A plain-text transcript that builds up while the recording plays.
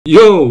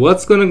Yo,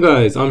 what's going on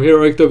guys? I'm here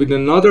Recto with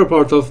another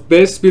part of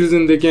best builds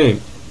in the game.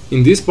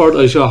 In this part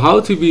I show how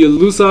to be a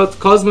Lusat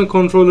cosmic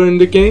controller in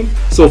the game,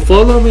 so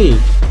follow me.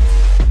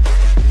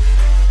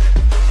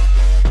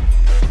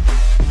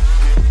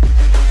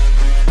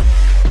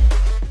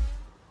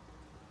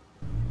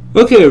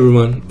 Okay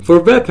everyone,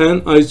 for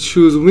weapon I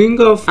choose Wing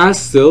of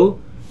Astel.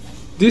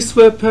 This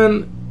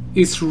weapon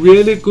is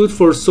really good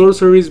for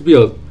sorceries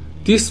build.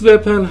 This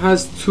weapon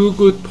has two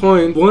good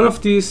points. One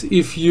of these,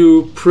 if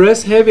you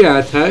press heavy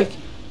attack,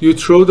 you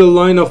throw the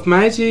line of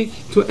magic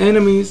to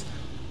enemies,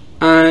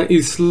 and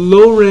it's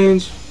low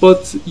range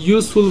but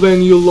useful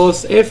when you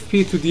lost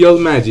FP to deal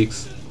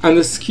magics. And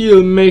the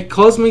skill make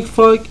cosmic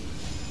fog,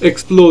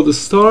 explode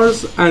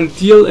stars and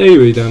deal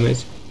AoE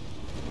damage.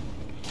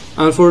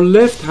 And for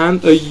left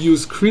hand I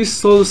use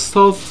crystal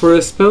staff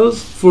for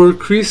spells for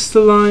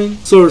crystalline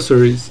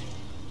sorceries.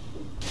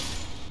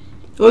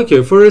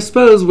 Okay, for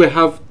spells we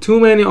have too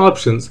many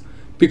options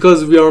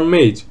because we are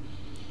mage.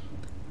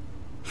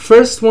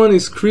 First one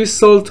is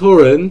Crystal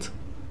Torrent.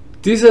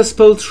 This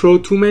spell throw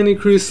too many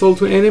crystal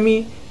to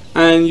enemy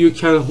and you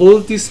can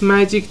hold this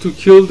magic to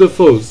kill the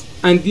foes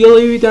and deal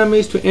AoE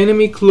damage to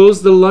enemy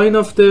close the line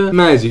of the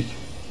magic.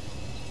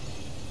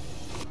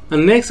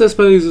 And next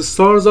spell is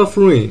Stars of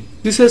Ruin.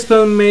 This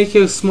spell make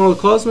a small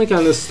cosmic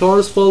and the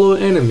stars follow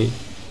enemy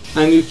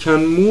and you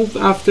can move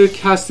after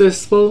cast a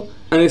spell,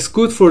 and it's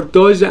good for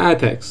dodge the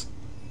attacks.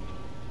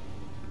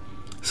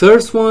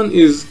 Third one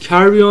is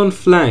Carrion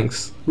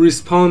Flanks.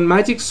 Respawn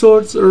magic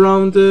swords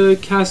around the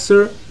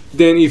caster,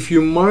 then if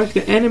you mark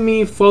the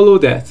enemy, follow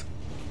that.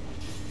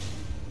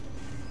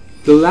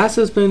 The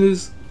last spell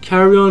is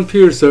Carrion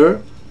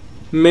Piercer.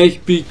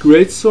 Make big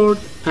greatsword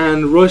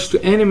and rush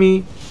to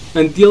enemy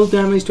and deal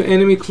damage to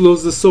enemy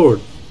close the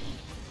sword.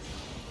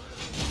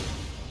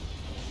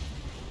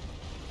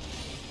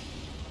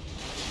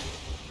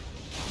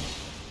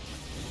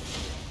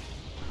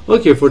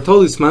 Okay, for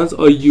Talismans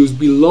I use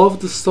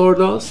Beloved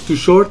Stardust to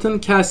shorten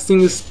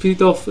casting speed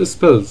of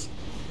spells.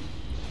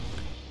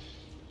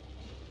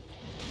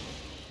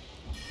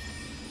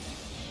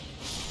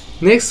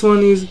 Next one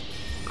is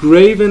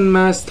Graven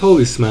Mass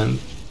Talisman.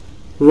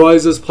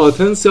 Rises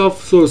potency of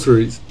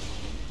sorceries.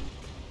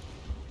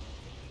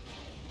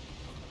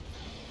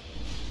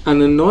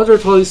 And another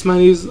talisman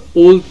is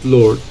Old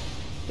Lord.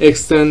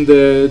 Extend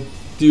the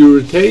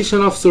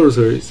duration of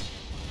sorceries.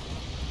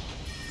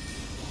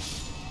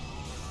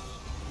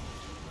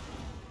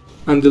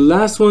 And the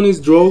last one is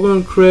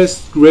Dragon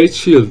Crest Great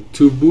Shield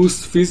to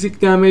boost physic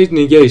damage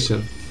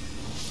negation.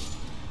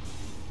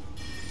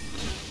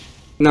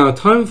 Now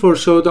time for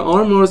show the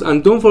armors,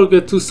 and don't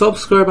forget to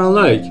subscribe and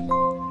like.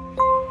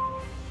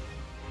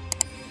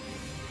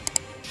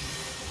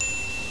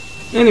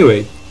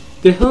 Anyway,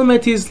 the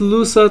helmet is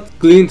Lusat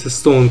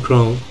Glintstone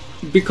Crown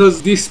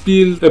because this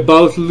build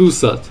about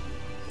Lusat.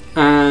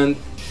 And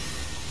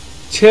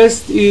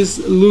chest is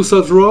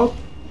Lusat Robe.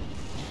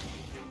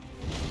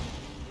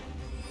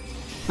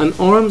 And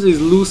arms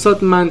is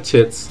Lusat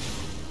Manchets.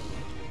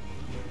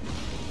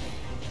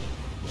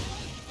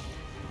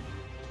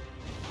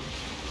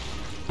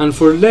 And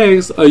for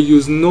legs I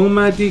use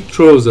Nomadic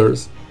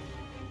Trousers.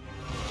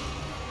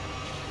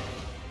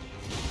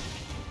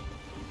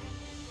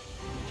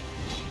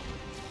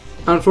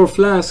 And for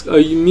flask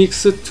I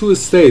mix it two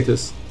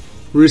status.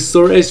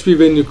 Restore HP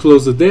when you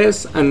close the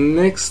desk, and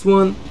next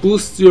one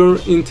boost your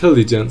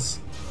intelligence.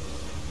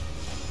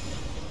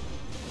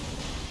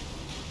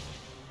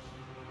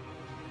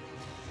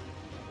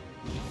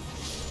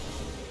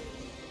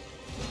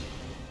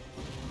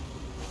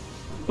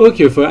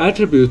 Okay, for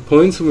attribute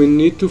points we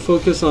need to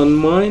focus on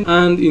mind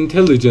and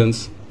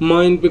intelligence.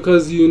 Mind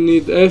because you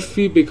need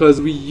FP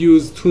because we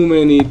use too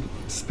many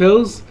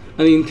spells,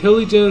 and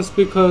intelligence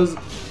because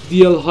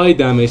deal high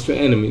damage to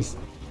enemies.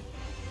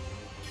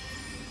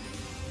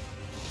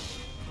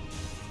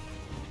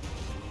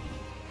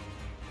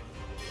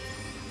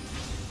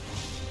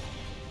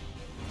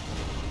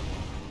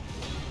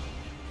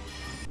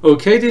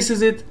 Okay, this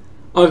is it.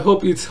 I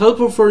hope it's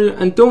helpful for you,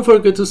 and don't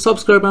forget to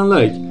subscribe and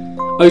like.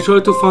 I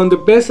try to find the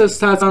best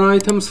stats and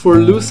items for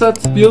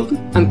Lusat build,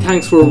 and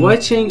thanks for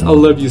watching. I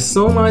love you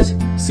so much.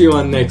 See you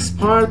on next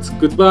part.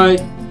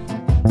 Goodbye.